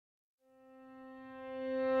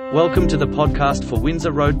Welcome to the podcast for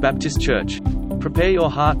Windsor Road Baptist Church. Prepare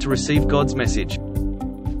your heart to receive God's message.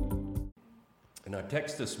 In our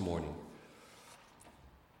text this morning,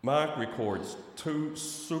 Mark records two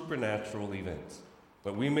supernatural events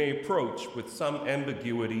that we may approach with some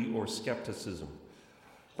ambiguity or skepticism.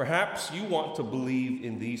 Perhaps you want to believe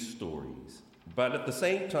in these stories, but at the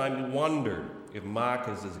same time you wonder if Mark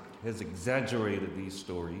has exaggerated these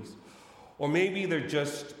stories, or maybe they're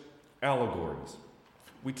just allegories.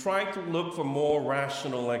 We try to look for more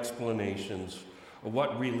rational explanations of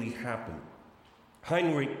what really happened.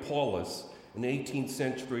 Heinrich Paulus, an 18th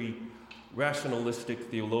century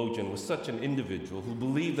rationalistic theologian, was such an individual who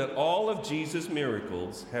believed that all of Jesus'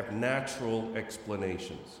 miracles have natural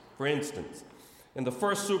explanations. For instance, in the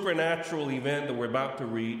first supernatural event that we're about to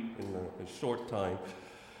read in a short time,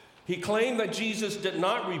 he claimed that Jesus did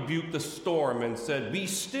not rebuke the storm and said, "Be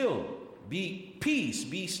still, be peace,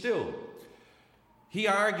 be still." He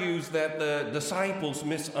argues that the disciples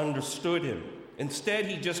misunderstood him. Instead,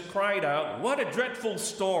 he just cried out, "What a dreadful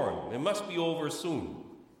storm! It must be over soon."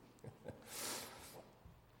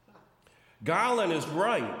 Garland is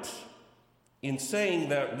right in saying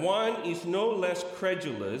that one is no less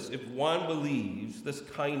credulous if one believes this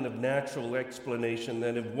kind of natural explanation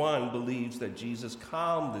than if one believes that Jesus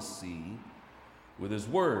calmed the sea with his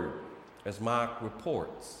word, as Mark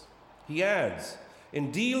reports. He adds, in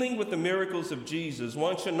dealing with the miracles of Jesus,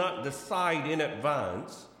 one should not decide in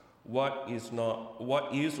advance what is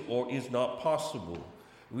or is not possible.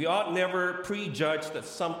 We ought never prejudge that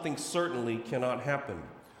something certainly cannot happen.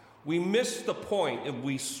 We miss the point if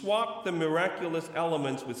we swap the miraculous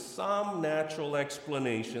elements with some natural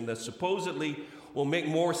explanation that supposedly will make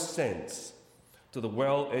more sense to the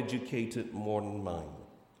well-educated modern mind.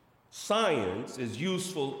 Science is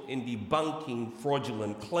useful in debunking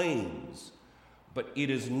fraudulent claims, but it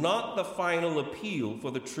is not the final appeal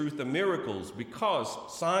for the truth of miracles, because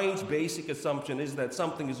science's basic assumption is that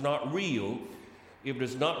something is not real if it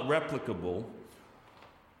is not replicable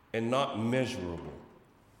and not measurable.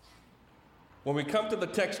 When we come to the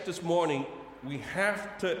text this morning, we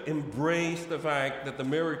have to embrace the fact that the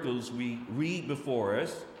miracles we read before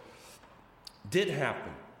us did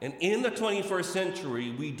happen. And in the 21st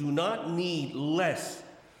century, we do not need less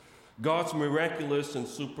God's miraculous and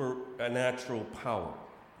supernatural power.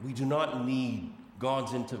 We do not need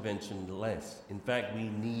God's intervention less. In fact, we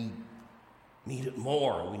need it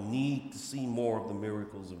more. We need to see more of the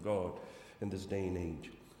miracles of God in this day and age.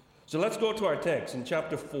 So let's go to our text in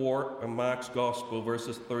chapter 4 of Mark's Gospel,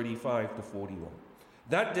 verses 35 to 41.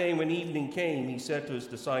 That day when evening came, he said to his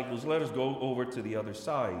disciples, "Let us go over to the other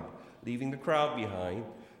side." Leaving the crowd behind,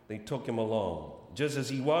 they took him along. Just as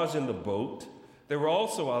he was in the boat, there were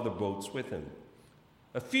also other boats with him.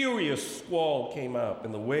 A furious squall came up,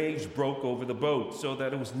 and the waves broke over the boat so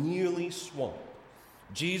that it was nearly swamped.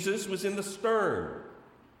 Jesus was in the stern,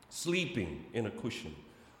 sleeping in a cushion.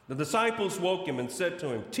 The disciples woke him and said to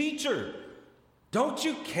him, "Teacher, don't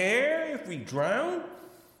you care if we drown?"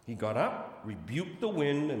 He got up, rebuked the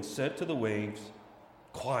wind, and said to the waves,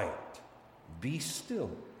 "Quiet, be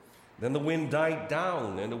still." Then the wind died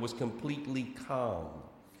down, and it was completely calm.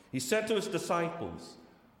 He said to his disciples,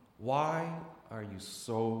 "Why are you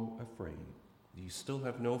so afraid? Do you still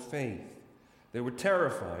have no faith?" They were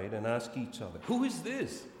terrified and asked each other, "Who is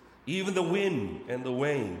this? Even the wind and the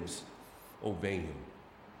waves obey him."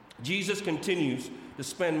 Jesus continues to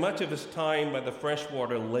spend much of his time by the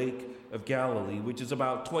freshwater lake of Galilee, which is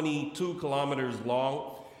about 22 kilometers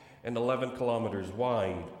long and 11 kilometers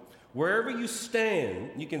wide. Wherever you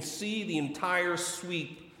stand, you can see the entire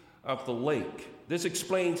sweep of the lake. This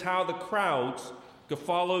explains how the crowds could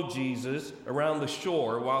follow Jesus around the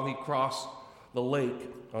shore while he crossed the lake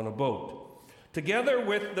on a boat. Together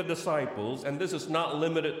with the disciples, and this is not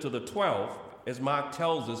limited to the 12, as Mark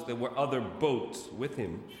tells us there were other boats with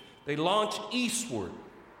him, they launched eastward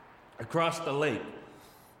across the lake.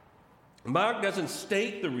 Mark doesn't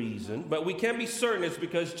state the reason, but we can be certain it's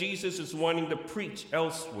because Jesus is wanting to preach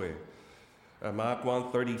elsewhere. Mark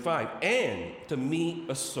 1:35, and to meet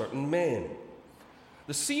a certain man.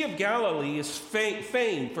 The Sea of Galilee is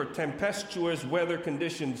famed for tempestuous weather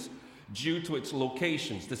conditions due to its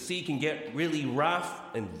locations. The sea can get really rough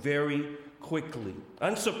and very quickly.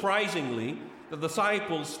 Unsurprisingly, the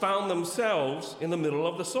disciples found themselves in the middle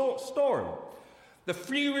of the storm. The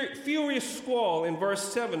furious squall in verse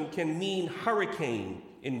 7 can mean hurricane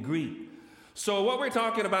in Greek. So what we're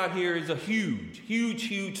talking about here is a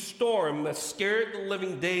huge storm that scared the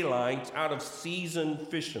living daylights out of seasoned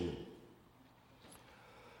fishermen.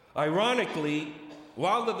 Ironically,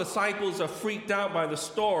 while the disciples are freaked out by the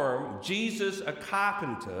storm, Jesus, a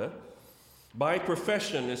carpenter, by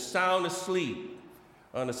profession is sound asleep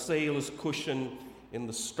on a sailor's cushion in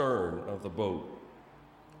the stern of the boat.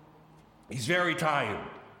 He's very tired.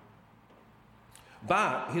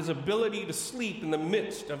 But his ability to sleep in the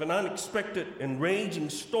midst of an unexpected and raging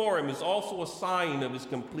storm is also a sign of his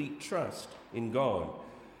complete trust in God.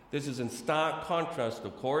 This is in stark contrast,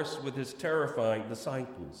 of course, with his terrified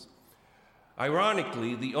disciples.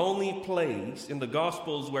 Ironically, the only place in the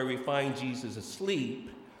Gospels where we find Jesus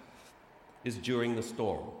asleep is during the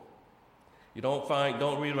storm. You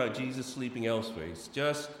don't read about Jesus sleeping elsewhere. It's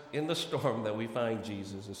just in the storm that we find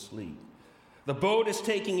Jesus asleep. The boat is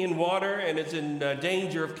taking in water and it's in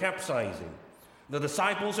danger of capsizing. The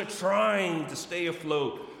disciples are trying to stay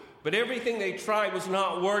afloat, but everything they tried was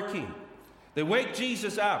not working. They wake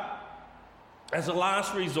Jesus up as a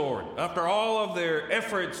last resort. After all of their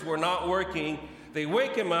efforts were not working, they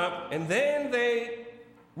wake him up and then they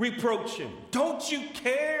reproach him. Don't you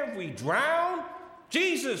care if we drown?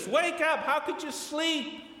 Jesus, wake up. How could you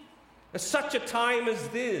sleep at such a time as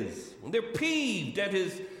this? And they're peeved at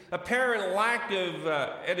his apparent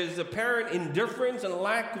at his apparent indifference and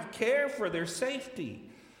lack of care for their safety.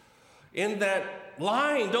 In that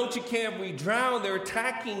line, don't you care if we drown, they're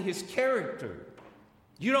attacking his character.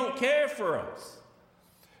 You don't care for us.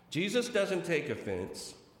 Jesus doesn't take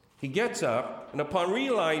offense. He gets up, and upon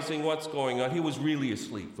realizing what's going on, he was really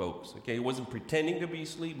asleep, folks. Okay, he wasn't pretending to be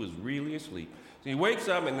asleep, he was really asleep. So he wakes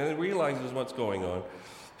up and then realizes what's going on.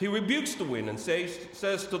 He rebukes the wind and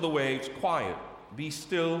says to the waves, "Quiet, be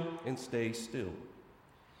still and stay still."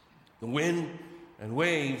 The wind and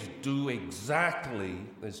waves do exactly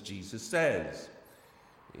as Jesus says.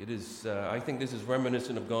 It is, I think this is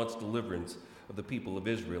reminiscent of God's deliverance of the people of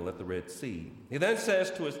Israel at the Red Sea. He then says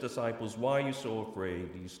to his disciples, "Why are you so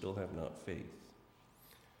afraid? Do you still have not faith?"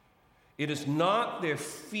 It is not their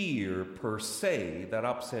fear per se that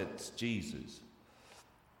upsets Jesus.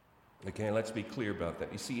 Okay, let's be clear about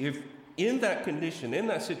that. You see, if in that condition, in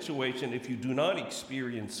that situation, if you do not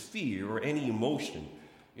experience fear or any emotion,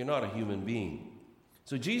 you're not a human being.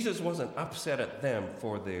 So Jesus wasn't upset at them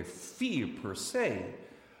for their fear per se.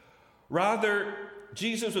 Rather,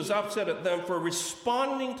 Jesus was upset at them for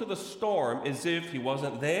responding to the storm as if he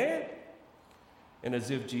wasn't there and as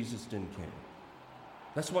if Jesus didn't care.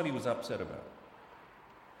 That's what he was upset about.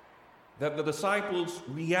 That the disciples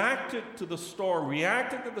reacted to the storm,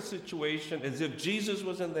 reacted to the situation as if Jesus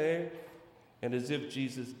wasn't there and as if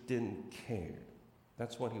Jesus didn't care.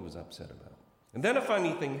 That's what he was upset about. And then a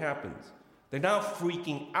funny thing happens. They're now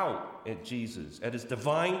freaking out at Jesus, at his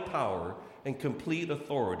divine power and complete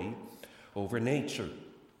authority over nature.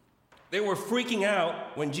 They were freaking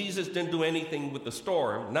out when Jesus didn't do anything with the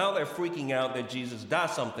storm. Now they're freaking out that Jesus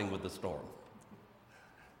does something with the storm.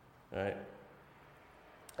 All right?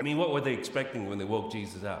 I mean, what were they expecting when they woke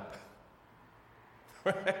Jesus up?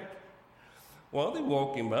 Right? Well, they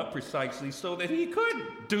woke him up precisely so that he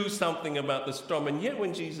could do something about the storm. And yet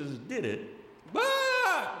when Jesus did it,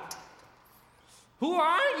 but who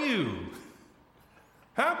are you?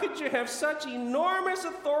 How could you have such enormous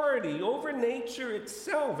authority over nature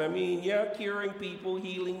itself? I mean, yeah, curing people,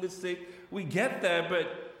 healing the sick, we get that,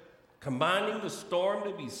 but commanding the storm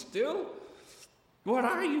to be still? What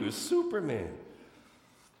are you, a Superman?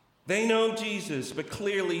 They know Jesus, but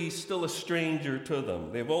clearly he's still a stranger to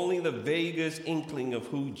them. They have only the vaguest inkling of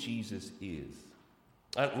who Jesus is.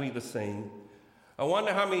 Aren't we the same? I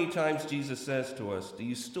wonder how many times Jesus says to us, "Do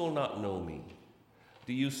you still not know me?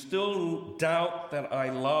 Do you still doubt that I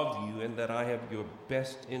love you and that I have your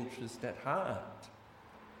best interest at heart?"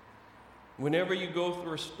 Whenever you go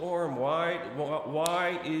through a storm,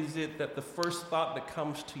 why is it that the first thought that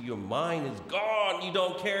comes to your mind is, "God, you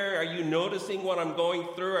don't care? Are you noticing what I'm going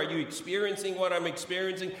through? Are you experiencing what I'm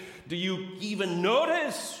experiencing? Do you even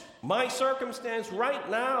notice my circumstance right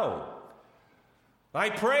now? I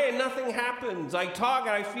pray and nothing happens. I talk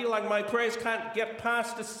and I feel like my prayers can't get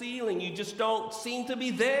past the ceiling. You just don't seem to be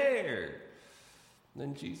there." And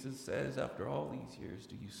then Jesus says, after all these years,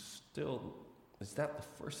 is that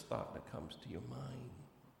the first thought that comes to your mind?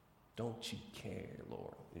 Don't you care,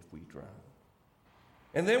 Lord, if we drown?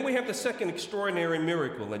 And then we have the second extraordinary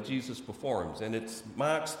miracle that Jesus performs, and it's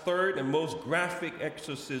Mark's third and most graphic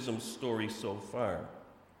exorcism story so far.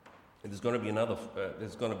 And there's going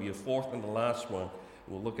to be a fourth and the last one.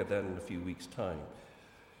 We'll look at that in a few weeks' time.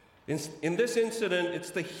 In this incident, it's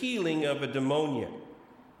the healing of a demoniac.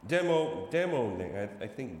 I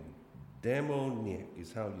think demoniac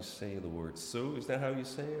is how you say the word. So, is that how you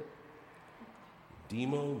say it?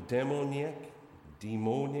 Demoniac?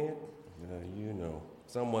 Demoniac? You know,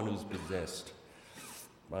 someone who's possessed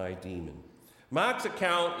by a demon. Mark's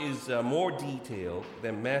account is more detailed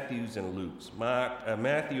than Matthew's and Luke's.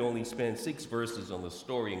 Matthew only spends 6 verses on the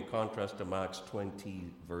story in contrast to Mark's 20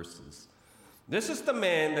 verses. This is the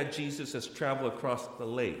man that Jesus has traveled across the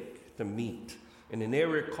lake to meet in an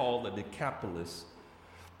area called the Decapolis,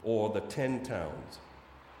 or the 10 towns.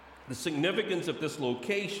 The significance of this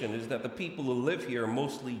location is that the people who live here are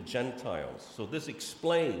mostly Gentiles. So this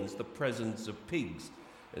explains the presence of pigs,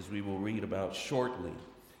 as we will read about shortly.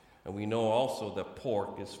 And we know also that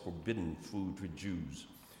pork is forbidden food for Jews.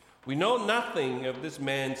 We know nothing of this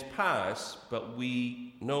man's past, but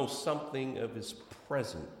we know something of his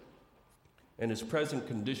present. And his present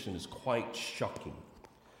condition is quite shocking.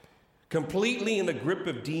 Completely in the grip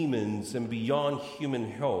of demons and beyond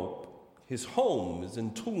human help, his home is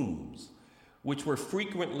in tombs, which were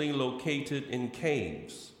frequently located in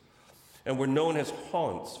caves and were known as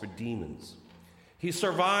haunts for demons. He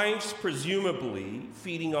survives, presumably,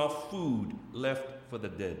 feeding off food left for the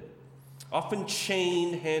dead, often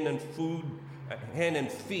chained hand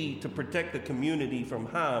and feet to protect the community from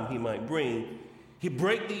harm he might bring. He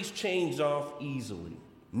breaks these chains off easily.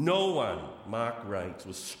 No one, Mark writes,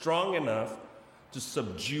 was strong enough to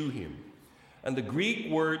subdue him. And the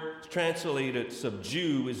Greek word translated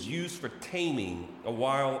subdue is used for taming a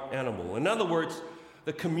wild animal. In other words,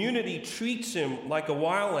 the community treats him like a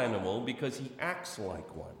wild animal because he acts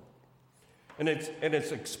like one. And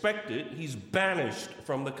it's expected he's banished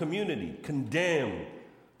from the community, condemned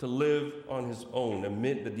to live on his own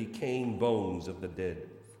amid the decaying bones of the dead,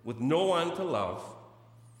 with no one to love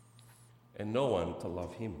and no one to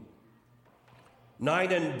love him.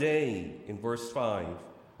 Night and day, in verse 5,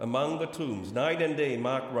 among the tombs, night and day,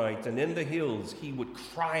 Mark writes, and in the hills he would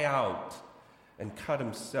cry out and cut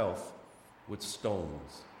himself with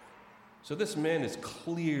stones. So this man is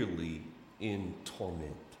clearly in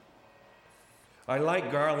torment. I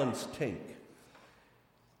like Garland's take.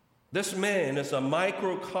 This man is a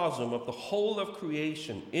microcosm of the whole of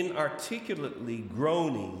creation, inarticulately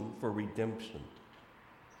groaning for redemption.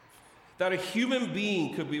 That a human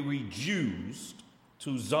being could be reduced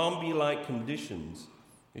to zombie-like conditions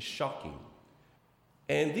is shocking.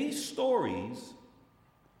 And these stories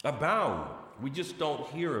abound. We just don't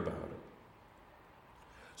hear about it.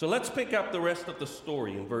 So let's pick up the rest of the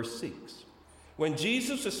story in verse 6. When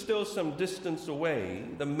Jesus was still some distance away,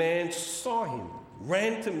 the man saw him,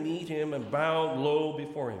 ran to meet him, and bowed low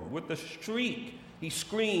before him. With a shriek, he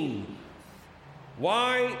screamed,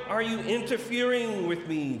 "Why are you interfering with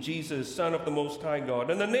me, Jesus, Son of the Most High God?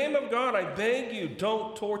 In the name of God, I beg you,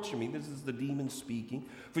 don't torture me." This is the demon speaking.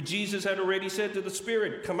 For Jesus had already said to the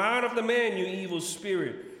spirit, "Come out of the man, you evil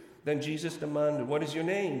spirit." Then Jesus demanded, "What is your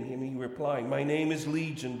name?" And he replied, "My name is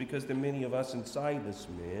Legion, because there are many of us inside this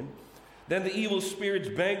man." Then the evil spirits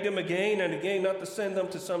begged him again and again not to send them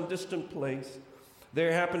to some distant place.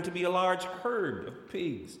 There happened to be a large herd of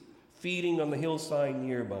pigs feeding on the hillside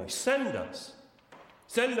nearby. Send us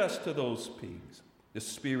to those pigs." The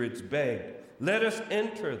spirits begged, "Let us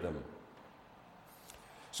enter them."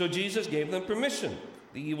 So Jesus gave them permission.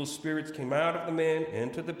 The evil spirits came out of the man,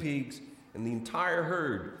 entered the pigs, and the entire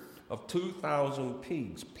herd of 2,000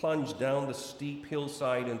 pigs plunged down the steep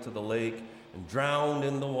hillside into the lake and drowned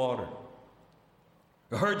in the water.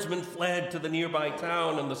 The herdsmen fled to the nearby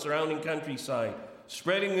town and the surrounding countryside,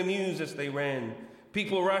 spreading the news as they ran.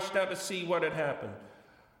 People rushed out to see what had happened.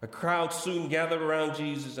 A crowd soon gathered around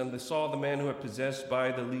Jesus, and they saw the man who had possessed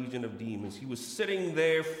by the legion of demons. He was sitting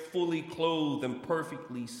there fully clothed and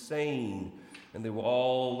perfectly sane, and they were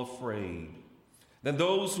all afraid. Then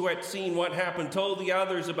those who had seen what happened told the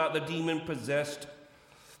others about the demon-possessed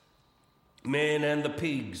man and the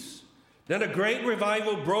pigs. Then a great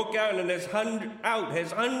revival broke out, and as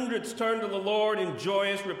hundreds turned to the Lord in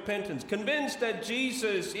joyous repentance, convinced that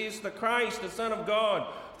Jesus is the Christ, the Son of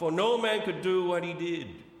God, for no man could do what he did.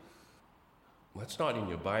 Well, it's not in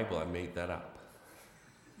your Bible. I made that up.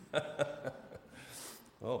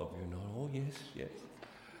 Oh, you know, oh, yes.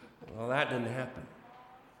 Well, that didn't happen.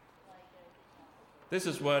 This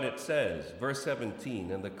is what it says, verse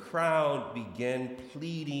 17. And the crowd began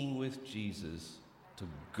pleading with Jesus to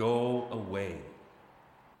go away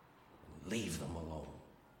and leave them alone.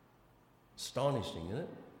 Astonishing, isn't it?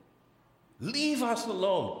 Leave us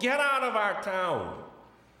alone. Get out of our town.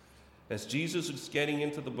 As Jesus was getting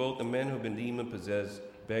into the boat, the men who had been demon-possessed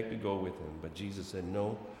begged to go with him. But Jesus said,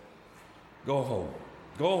 "No, go home.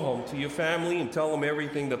 Go home to your family and tell them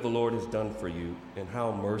everything that the Lord has done for you and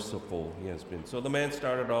how merciful he has been." So the man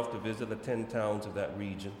started off to visit the 10 towns of that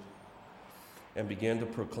region and began to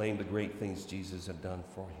proclaim the great things Jesus had done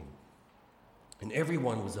for him. And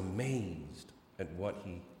everyone was amazed at what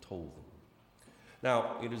he told them.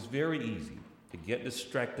 Now, it is very easy to get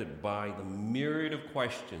distracted by the myriad of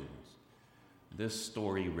questions this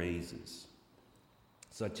story raises,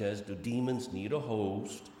 such as, do demons need a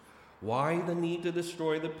host? Why the need to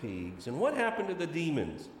destroy the pigs? And what happened to the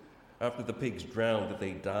demons after the pigs drowned? Did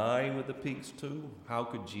they die with the pigs too? How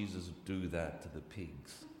could Jesus do that to the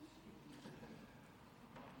pigs?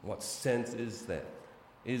 What sense is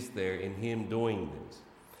there in him doing this?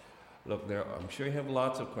 Look, I'm sure you have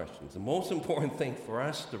lots of questions. The most important thing for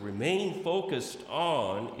us to remain focused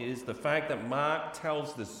on is the fact that Mark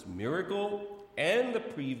tells this miracle and the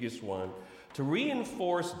previous one to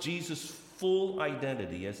reinforce Jesus' full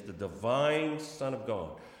identity as the divine Son of God.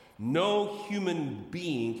 No human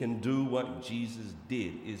being can do what Jesus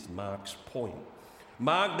did, is Mark's point.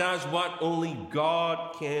 Mark does what only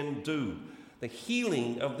God can do. The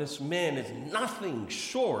healing of this man is nothing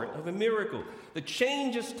short of a miracle. The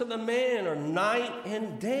changes to the man are night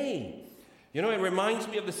and day. You know, it reminds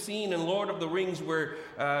me of the scene in Lord of the Rings where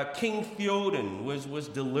King Theoden was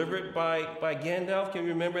delivered by Gandalf. Can you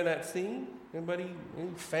remember that scene? Anybody?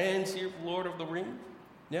 Any fans here of Lord of the Rings?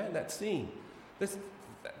 Yeah, that scene.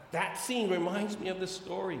 That scene reminds me of the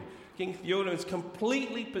story. King Theoden is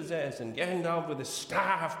completely possessed, and Gandalf with his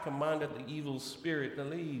staff commanded the evil spirit to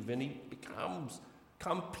leave, and he becomes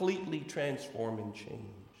completely transformed and changed.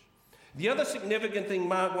 The other significant thing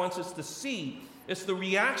Mark wants us to see is the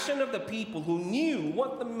reaction of the people who knew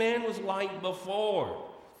what the man was like before.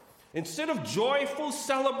 Instead of joyful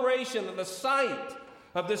celebration at the sight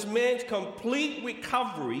of this man's complete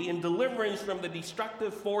recovery and deliverance from the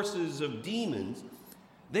destructive forces of demons,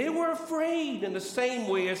 they were afraid in the same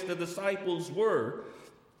way as the disciples were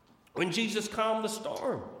when Jesus calmed the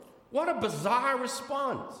storm. What a bizarre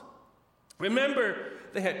response. Remember,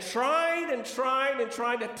 they had tried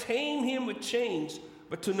to tame him with chains,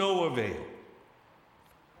 but to no avail.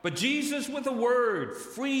 But Jesus, with a word,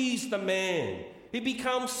 frees the man. He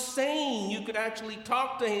becomes sane. You could actually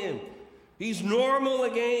talk to him. He's normal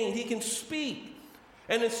again. He can speak.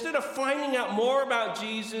 And instead of finding out more about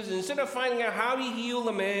Jesus, instead of finding out how he healed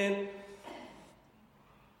the man,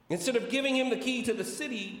 instead of giving him the key to the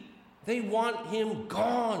city, they want him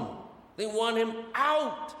gone. They want him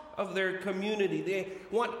out of their community. They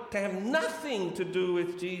want to have nothing to do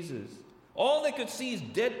with Jesus. All they could see is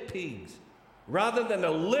dead pigs, rather than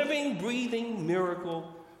a living, breathing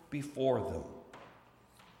miracle before them.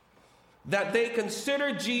 That they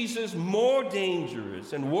consider Jesus more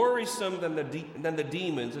dangerous and worrisome than the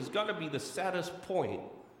demons is going to be the saddest point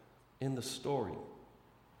in the story.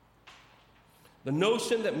 The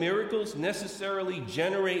notion that miracles necessarily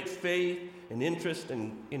generate faith and interest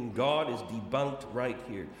in God is debunked right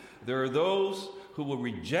here. There are those who will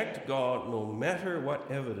reject God no matter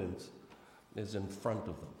what evidence is in front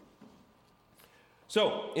of them.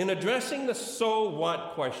 So, in addressing the so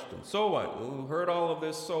what question, so what? We heard all of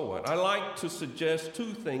this, so what? I like to suggest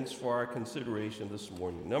two things for our consideration this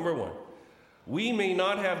morning. Number one, we may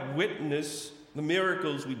not have witnessed the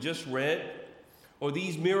miracles we just read, or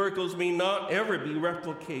these miracles may not ever be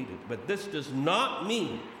replicated, but this does not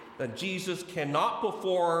mean that Jesus cannot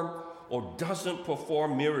perform or doesn't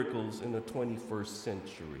perform miracles in the 21st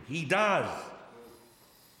century. He does.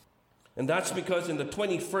 And that's because in the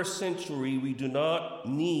 21st century, we do not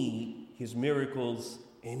need his miracles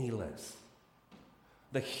any less.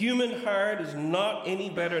 The human heart is not any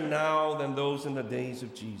better now than those in the days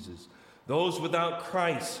of Jesus. Those without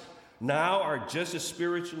Christ now are just as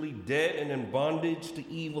spiritually dead and in bondage to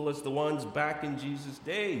evil as the ones back in Jesus'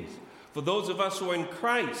 days. For those of us who are in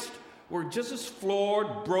Christ, we're just as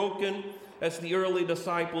flawed, broken as the early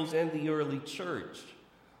disciples and the early church.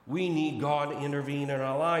 We need God to intervene in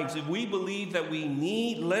our lives. If we believe that we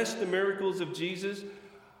need less the miracles of Jesus,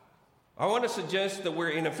 I want to suggest that we're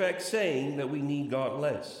in effect saying that we need God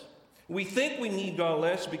less. We think we need God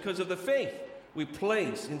less because of the faith we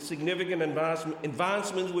place in significant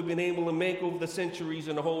advancements we've been able to make over the centuries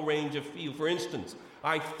in a whole range of fields. For instance,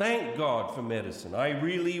 I thank God for medicine. I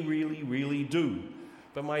really, really, really do.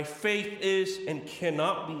 But my faith is and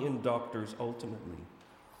cannot be in doctors ultimately.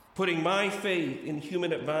 Putting my faith in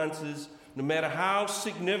human advances, no matter how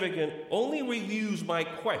significant, only reviews my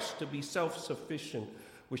quest to be self-sufficient,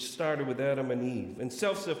 which started with Adam and Eve. And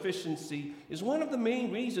self-sufficiency is one of the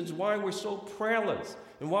main reasons why we're so prayerless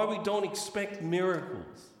and why we don't expect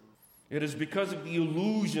miracles. It is because of the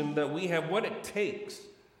illusion that we have what it takes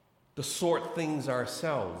to sort things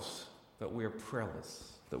ourselves that we're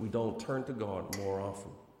prayerless, that we don't turn to God more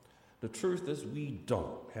often. The truth is we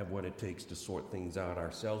don't have what it takes to sort things out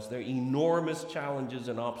ourselves. There are enormous challenges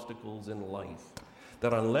and obstacles in life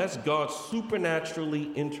that unless God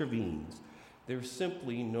supernaturally intervenes, there's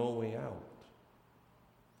simply no way out.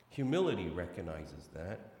 Humility recognizes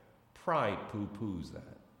that. Pride poo-poos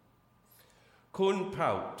that. Kun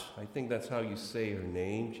Pout, I think that's how you say her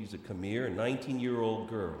name. She's a Khmer, a 19-year-old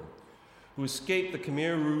girl who escaped the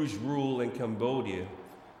Khmer Rouge rule in Cambodia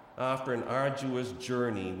after an arduous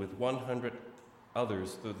journey with 100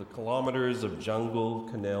 others through the kilometers of jungle,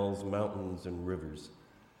 canals, mountains, and rivers.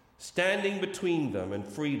 Standing between them and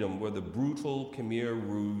freedom were the brutal Khmer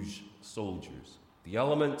Rouge soldiers, the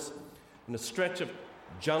elements, and a stretch of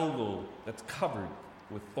jungle that's covered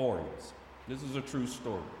with thorns. This is a true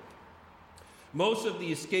story. Most of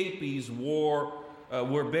the escapees were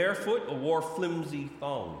barefoot or wore flimsy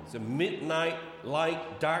thongs. A midnight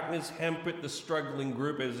light darkness hampered the struggling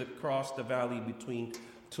group as it crossed the valley between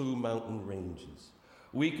two mountain ranges.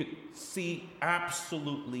 We could see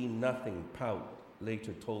absolutely nothing, Pout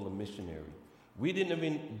later told a missionary. We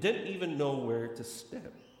didn't even know where to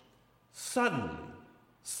step. Suddenly,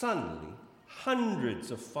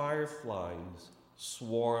 hundreds of fireflies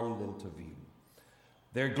swarmed into view.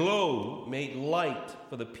 Their glow made light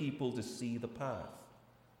for the people to see the path.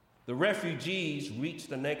 The refugees reached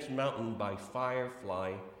the next mountain by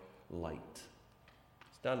firefly light.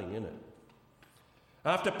 Stunning, isn't it?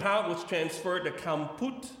 After Pout was transferred to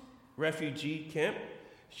Kamput refugee camp,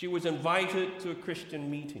 she was invited to a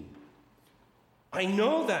Christian meeting. "I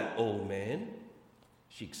know that old man,"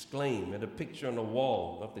 she exclaimed at a picture on the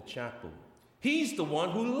wall of the chapel. "He's the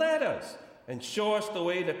one who led us and showed us the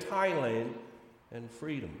way to Thailand and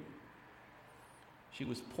freedom." She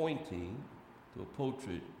was pointing to a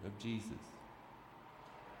portrait of Jesus.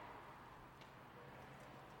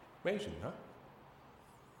 Amazing, huh?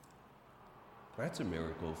 That's a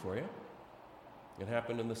miracle for you. It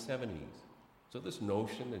happened in the 70s. So this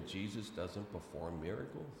notion that Jesus doesn't perform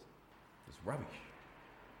miracles is rubbish.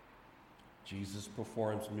 Jesus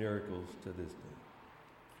performs miracles to this day.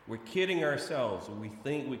 We're kidding ourselves when we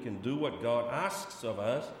think we can do what God asks of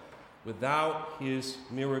us without his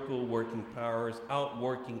miracle working powers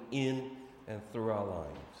outworking in and through our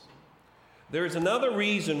lives. There's another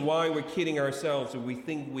reason why we're kidding ourselves when we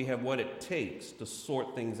think we have what it takes to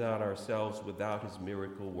sort things out ourselves without his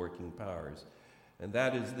miracle working powers. And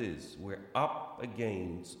that is this: we're up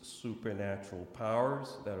against supernatural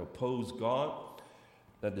powers that oppose God,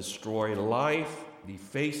 that destroy life,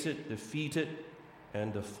 deface it, defeat it,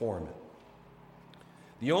 and deform it.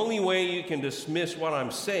 The only way you can dismiss what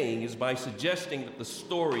I'm saying is by suggesting that the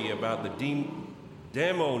story about the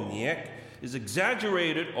demoniac is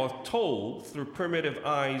exaggerated or told through primitive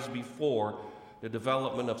eyes before the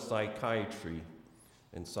development of psychiatry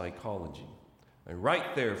and psychology. And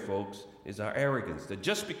right there, folks, is our arrogance, that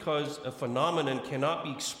just because a phenomenon cannot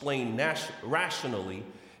be explained rationally,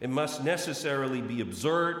 it must necessarily be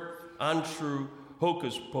absurd, untrue,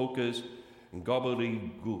 hocus pocus, and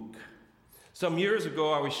gobbledygook. Some years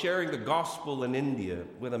ago, I was sharing the gospel in India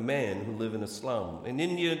with a man who lived in a slum. An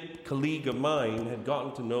Indian colleague of mine had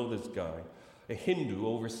gotten to know this guy, a Hindu,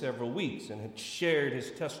 over several weeks and had shared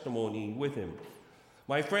his testimony with him.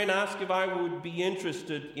 My friend asked if I would be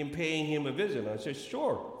interested in paying him a visit. I said,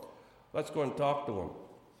 sure, let's go and talk to him.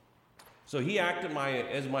 So he acted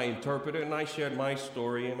as my interpreter, and I shared my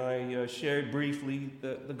story, and I shared briefly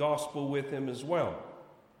the gospel with him as well.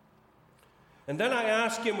 And then I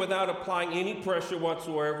asked him, without applying any pressure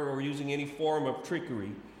whatsoever or using any form of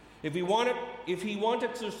trickery, if he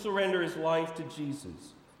wanted to surrender his life to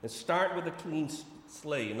Jesus and start with a clean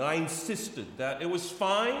slate. And I insisted that it was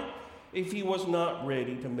fine if he was not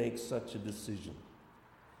ready to make such a decision.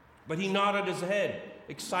 But he nodded his head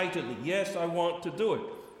excitedly. Yes, I want to do it.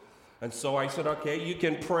 And so I said, okay, you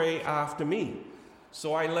can pray after me.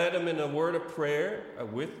 So I led him in a word of prayer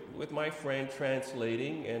with my friend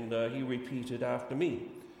translating, and he repeated after me.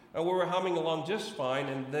 And we were humming along just fine,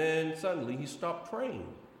 and then suddenly he stopped praying.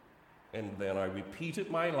 And then I repeated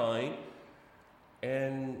my line,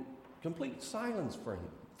 and complete silence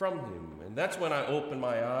from him. And that's when I opened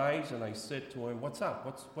my eyes and I said to him, what's up?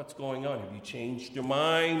 What's going on? Have you changed your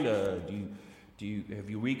mind? Have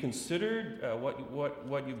you reconsidered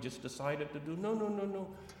what you've just decided to do? No.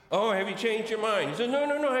 Oh, have you changed your mind? He said,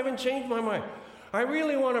 no, I haven't changed my mind. I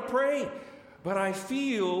really want to pray, but I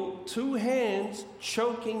feel two hands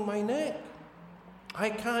choking my neck. I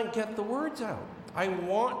can't get the words out. I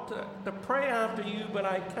want to pray after you, but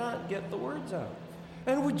I can't get the words out.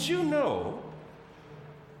 And would you know,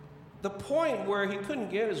 the point where he couldn't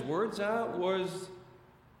get his words out was,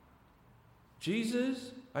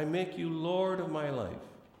 Jesus, I make you Lord of my life.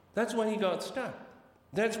 That's when he got stuck.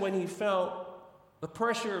 That's when he felt the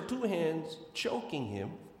pressure of two hands choking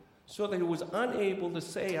him so that he was unable to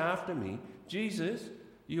say after me, Jesus,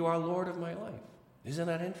 you are Lord of my life. Isn't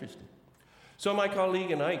that interesting? So my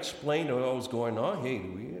colleague and I explained what was going on. Hey,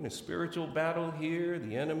 we're in a spiritual battle here.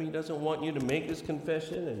 The enemy doesn't want you to make this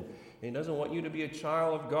confession, and he doesn't want you to be a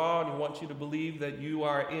child of God. He wants you to believe that you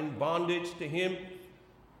are in bondage to him.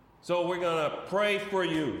 So we're going to pray for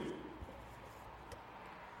you.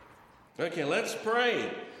 Okay, let's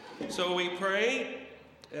pray. So we prayed.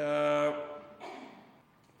 I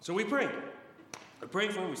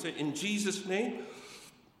prayed for him. We said, in Jesus' name,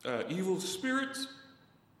 evil spirits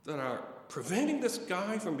that are preventing this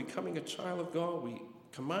guy from becoming a child of God, we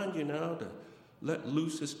command you now to let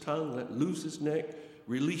loose his tongue, let loose his neck,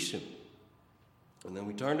 release him. And then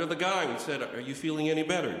we turned to the guy and said, are you feeling any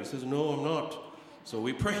better? He says, no, I'm not. So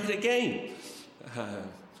we prayed again.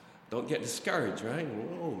 Don't get discouraged, right?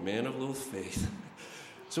 Oh, man of little faith.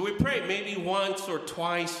 So we prayed maybe once or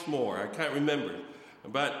twice more. I can't remember.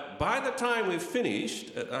 But by the time we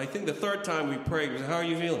finished, I think the third time we prayed, we said, how are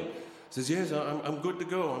you feeling? He says, yes, I'm good to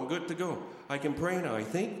go. I'm good to go. I can pray now, I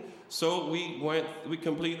think. So we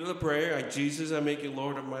completed the prayer. Jesus, I make you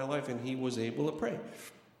Lord of my life. And he was able to pray.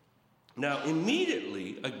 Now,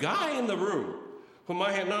 immediately, a guy in the room, whom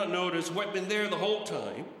I had not noticed, who had been there the whole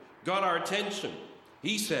time, got our attention.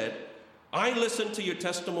 He said, I listened to your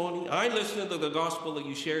testimony. I listened to the gospel that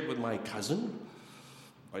you shared with my cousin.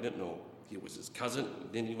 I didn't know he was his cousin.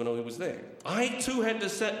 Didn't even know he was there. I, too, had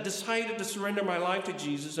decided to surrender my life to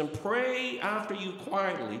Jesus and pray after you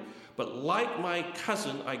quietly. But like my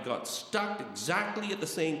cousin, I got stuck exactly at the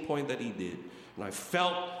same point that he did. And I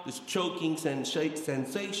felt this choking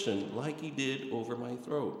sensation like he did over my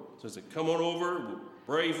throat. So I said, come on over, we'll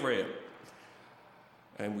pray for him.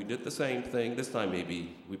 And we did the same thing. This time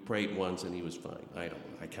maybe we prayed once and he was fine. I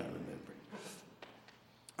can't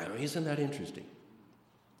remember. Isn't that interesting?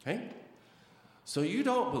 Hey? So you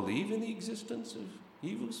don't believe in the existence of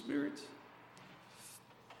evil spirits?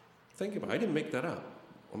 Think about it. I didn't make that up.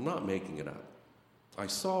 I'm not making it up. I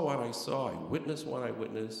saw what I saw. I witnessed what I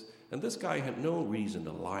witnessed. And this guy had no reason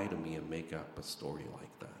to lie to me and make up a story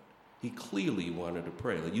like that. He clearly wanted to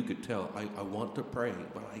pray. Like you could tell, I want to pray,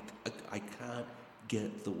 but I can't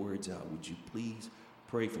get the words out. Would you please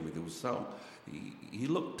pray for me? There was some. He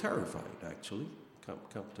looked terrified, actually.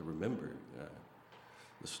 Come to remember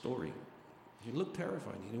the story. He looked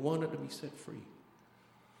terrified. He wanted to be set free.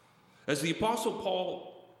 As the Apostle Paul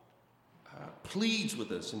pleads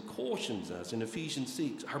with us and cautions us in Ephesians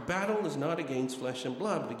 6, our battle is not against flesh and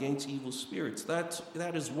blood, but against evil spirits. That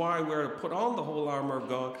is why we're to put on the whole armor of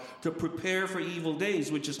God to prepare for evil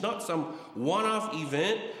days, which is not some one-off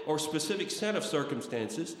event or specific set of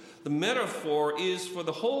circumstances. The metaphor is for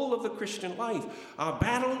the whole of the Christian life. Our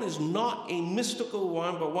battle is not a mystical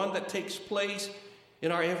one, but one that takes place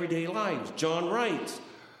in our everyday lives. John writes,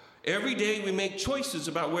 every day we make choices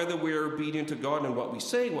about whether we're obedient to God in what we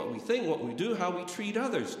say, what we think, what we do, how we treat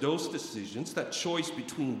others. Those decisions, that choice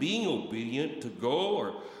between being obedient to go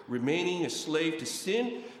or remaining a slave to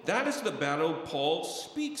sin, that is the battle Paul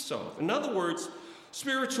speaks of. In other words,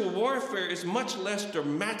 spiritual warfare is much less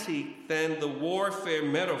dramatic than the warfare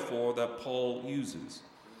metaphor that Paul uses.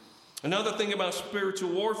 Another thing about spiritual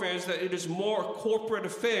warfare is that it is more a corporate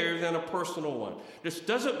affair than a personal one. This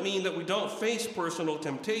doesn't mean that we don't face personal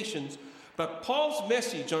temptations, but Paul's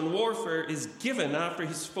message on warfare is given after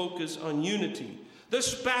his focus on unity.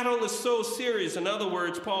 This battle is so serious. In other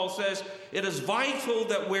words, Paul says, it is vital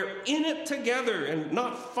that we're in it together and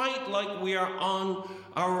not fight like we are on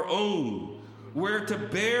our own. We're to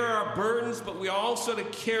bear our burdens, but we are also to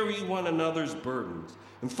carry one another's burdens.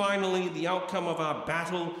 And finally, the outcome of our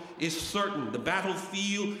battle is certain. The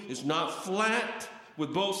battlefield is not flat,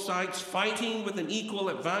 with both sides fighting with an equal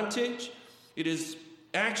advantage. It is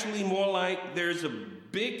actually more like there's a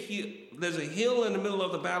hill in the middle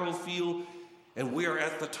of the battlefield, and we are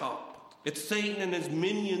at the top. It's Satan and his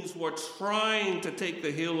minions who are trying to take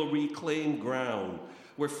the hill or reclaim ground.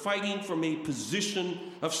 We're fighting from a position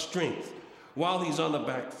of strength while he's on the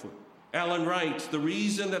back foot. Allen writes, the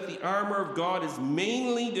reason that the armor of God is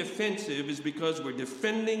mainly defensive is because we're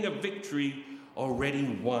defending a victory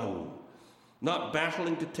already won, not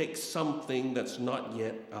battling to take something that's not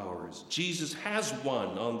yet ours. Jesus has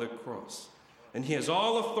won on the cross, and he has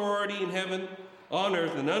all authority in heaven, on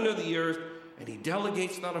earth, and under the earth, and he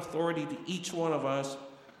delegates that authority to each one of us,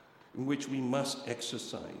 in which we must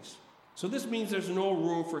exercise. So this means there's no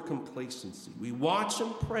room for complacency. We watch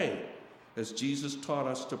and pray, as Jesus taught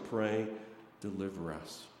us to pray, deliver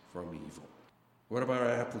us from evil. What about our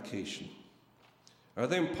application? Are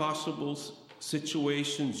there impossible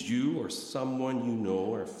situations you or someone you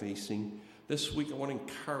know are facing? This week I want to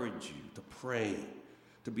encourage you to pray,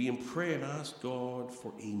 to be in prayer and ask God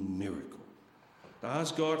for a miracle, to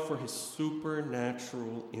ask God for his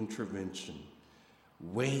supernatural intervention.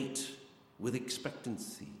 Wait with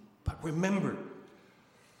expectancy. But remember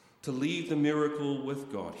to leave the miracle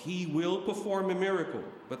with God. He will perform a miracle,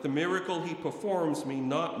 but the miracle he performs may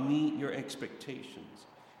not meet your expectations.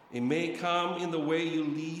 It may come in the way you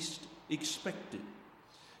least expect it.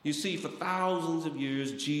 You see, for thousands of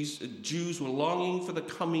years, Jews were longing for the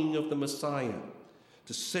coming of the Messiah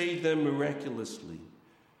to save them miraculously.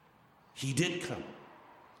 He did come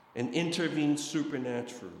and intervene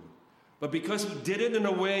supernaturally. But because he did it in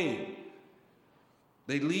a way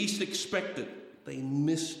they least expected, they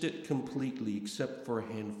missed it completely, except for a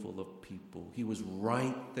handful of people. He was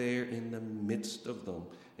right there in the midst of them,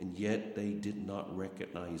 and yet they did not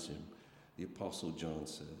recognize him, the Apostle John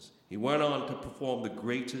says. He went on to perform the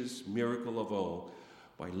greatest miracle of all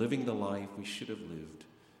by living the life we should have lived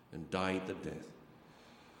and died the death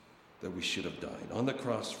that we should have died on the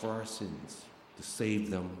cross for our sins, to save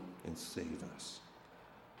them and save us.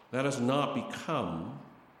 Let us not become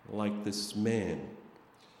like this man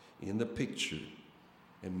in the picture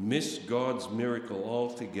and miss God's miracle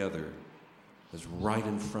altogether that's right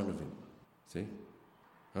in front of him. See?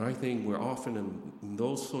 And I think we're often in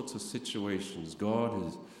those sorts of situations. God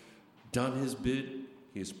has done his bit.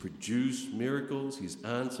 He has produced miracles. He's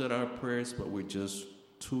answered our prayers, but we're just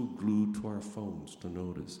too glued to our phones to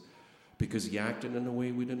notice, because he acted in a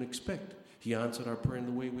way we didn't expect. He answered our prayer in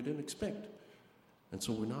the way we didn't expect. And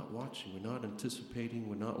so we're not watching, we're not anticipating,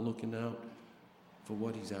 we're not looking out for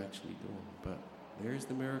what he's actually doing. But there's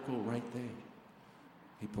the miracle right there.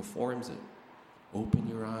 He performs it. Open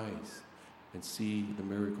your eyes and see the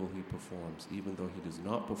miracle he performs, even though he does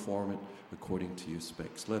not perform it according to your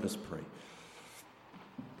specs. Let us pray.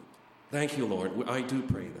 Thank you, Lord. I do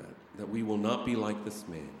pray that we will not be like this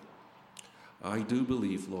man. I do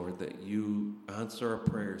believe, Lord, that you answer our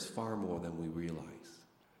prayers far more than we realize,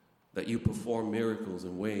 that you perform miracles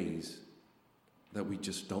in ways that we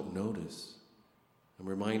just don't notice. I'm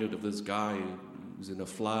reminded of this guy who's in a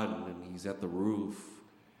flood and he's at the roof,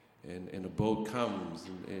 and a boat comes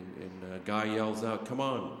and a guy yells out, "Come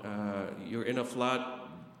on, you're in a flood,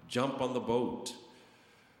 jump on the boat."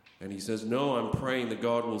 And he says, "No, I'm praying that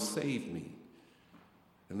God will save me."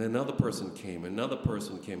 And then another person came,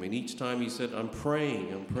 and each time he said, I'm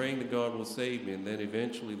praying that God will save me. And then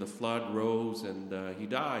eventually the flood rose and he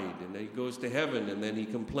died, and then he goes to heaven, and then he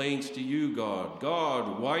complains to you,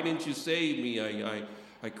 God, why didn't you save me?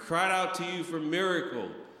 I cried out to you for a miracle.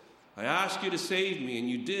 I asked you to save me, and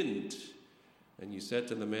you didn't. And you said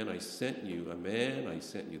to the man, I sent you a man, I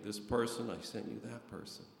sent you this person, I sent you that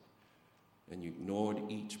person. And you ignored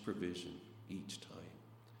each provision, each time.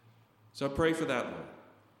 So I pray for that, Lord.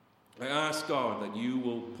 I ask, God, that you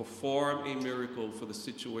will perform a miracle for the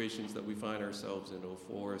situations that we find ourselves in, or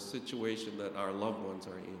for a situation that our loved ones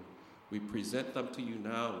are in. We present them to you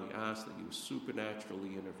now, and we ask that you supernaturally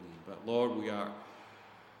intervene. But Lord, we are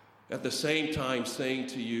at the same time saying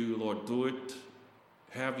to you, Lord, do it,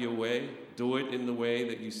 have your way, do it in the way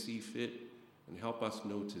that you see fit, and help us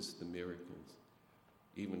notice the miracles,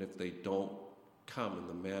 even if they don't come in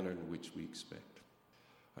the manner in which we expect.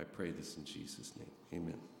 I pray this in Jesus' name.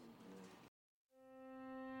 Amen.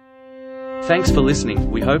 Thanks for listening.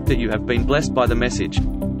 We hope that you have been blessed by the message.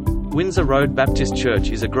 Windsor Road Baptist Church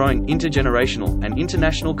is a growing, intergenerational, and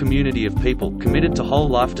international community of people committed to whole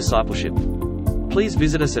life discipleship. Please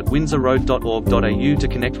visit us at windsorroad.org.au to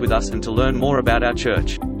connect with us and to learn more about our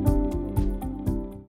church.